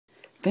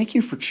Thank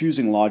you for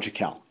choosing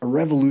Logical, a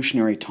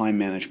revolutionary time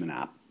management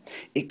app.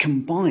 It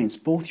combines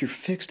both your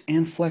fixed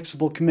and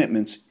flexible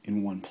commitments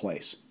in one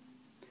place.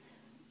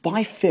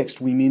 By fixed,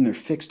 we mean they're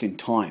fixed in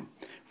time.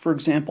 For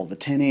example, the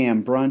 10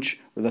 a.m. brunch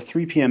or the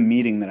 3 p.m.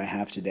 meeting that I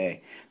have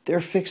today. They're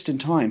fixed in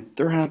time.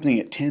 They're happening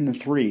at 10 to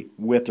 3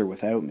 with or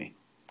without me.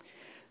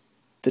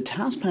 The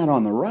task pad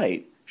on the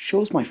right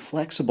shows my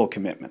flexible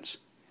commitments.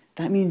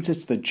 That means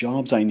it's the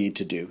jobs I need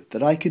to do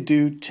that I could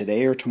do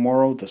today or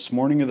tomorrow, this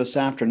morning or this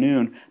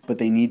afternoon, but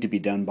they need to be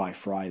done by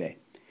Friday.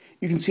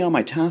 You can see on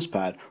my task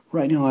pad,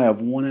 right now I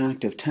have one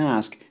active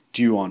task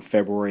due on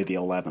February the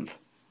 11th.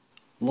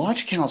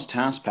 Logical's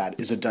task pad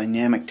is a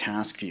dynamic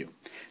task view.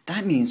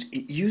 That means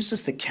it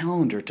uses the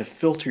calendar to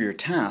filter your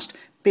tasks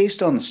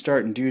based on the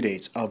start and due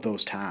dates of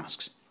those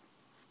tasks.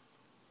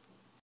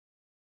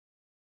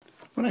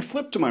 When I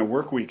flip to my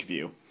work week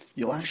view,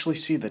 you'll actually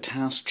see the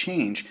tasks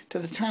change to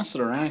the tasks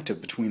that are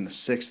active between the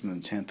 6th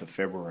and the 10th of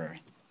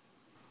February.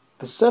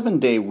 The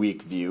 7-day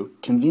week view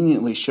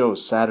conveniently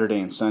shows Saturday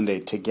and Sunday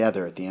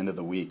together at the end of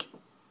the week.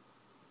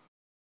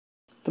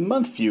 The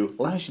month view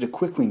allows you to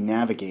quickly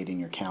navigate in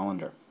your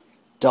calendar.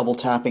 Double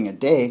tapping a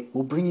day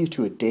will bring you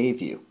to a day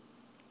view.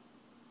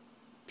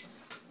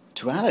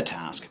 To add a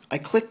task, I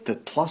click the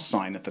plus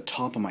sign at the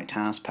top of my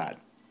task pad.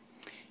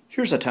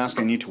 Here's a task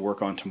I need to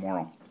work on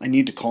tomorrow. I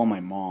need to call my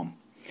mom.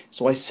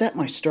 So I set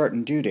my start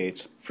and due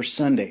dates for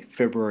Sunday,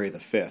 February the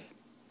 5th.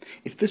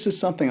 If this is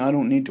something I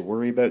don't need to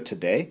worry about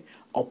today,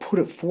 I'll put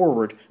it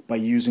forward by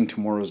using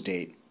tomorrow's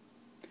date.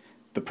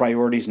 The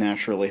priority is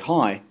naturally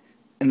high,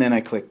 and then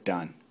I click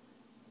Done.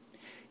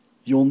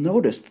 You'll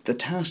notice that the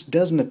task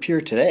doesn't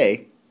appear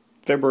today,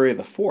 February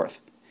the 4th.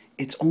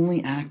 It's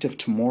only active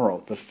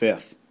tomorrow, the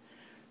 5th.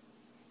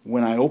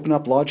 When I open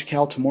up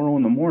Logical tomorrow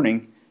in the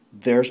morning,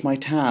 there's my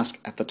task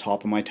at the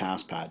top of my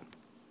task pad.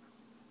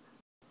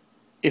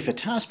 If a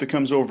task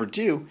becomes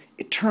overdue,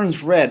 it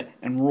turns red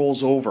and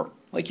rolls over,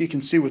 like you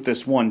can see with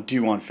this one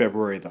due on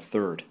February the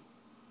 3rd.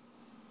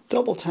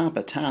 Double tap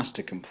a task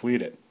to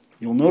complete it.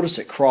 You'll notice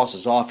it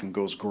crosses off and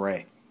goes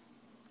gray.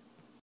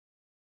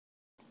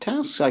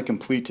 Tasks I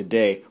complete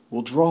today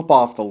will drop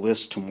off the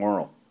list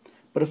tomorrow,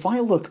 but if I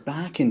look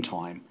back in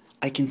time,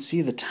 I can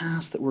see the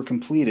tasks that were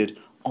completed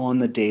on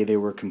the day they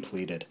were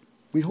completed.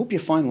 We hope you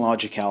find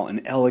Logical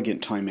an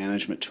elegant time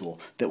management tool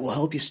that will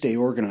help you stay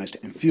organized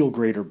and feel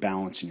greater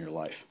balance in your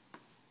life.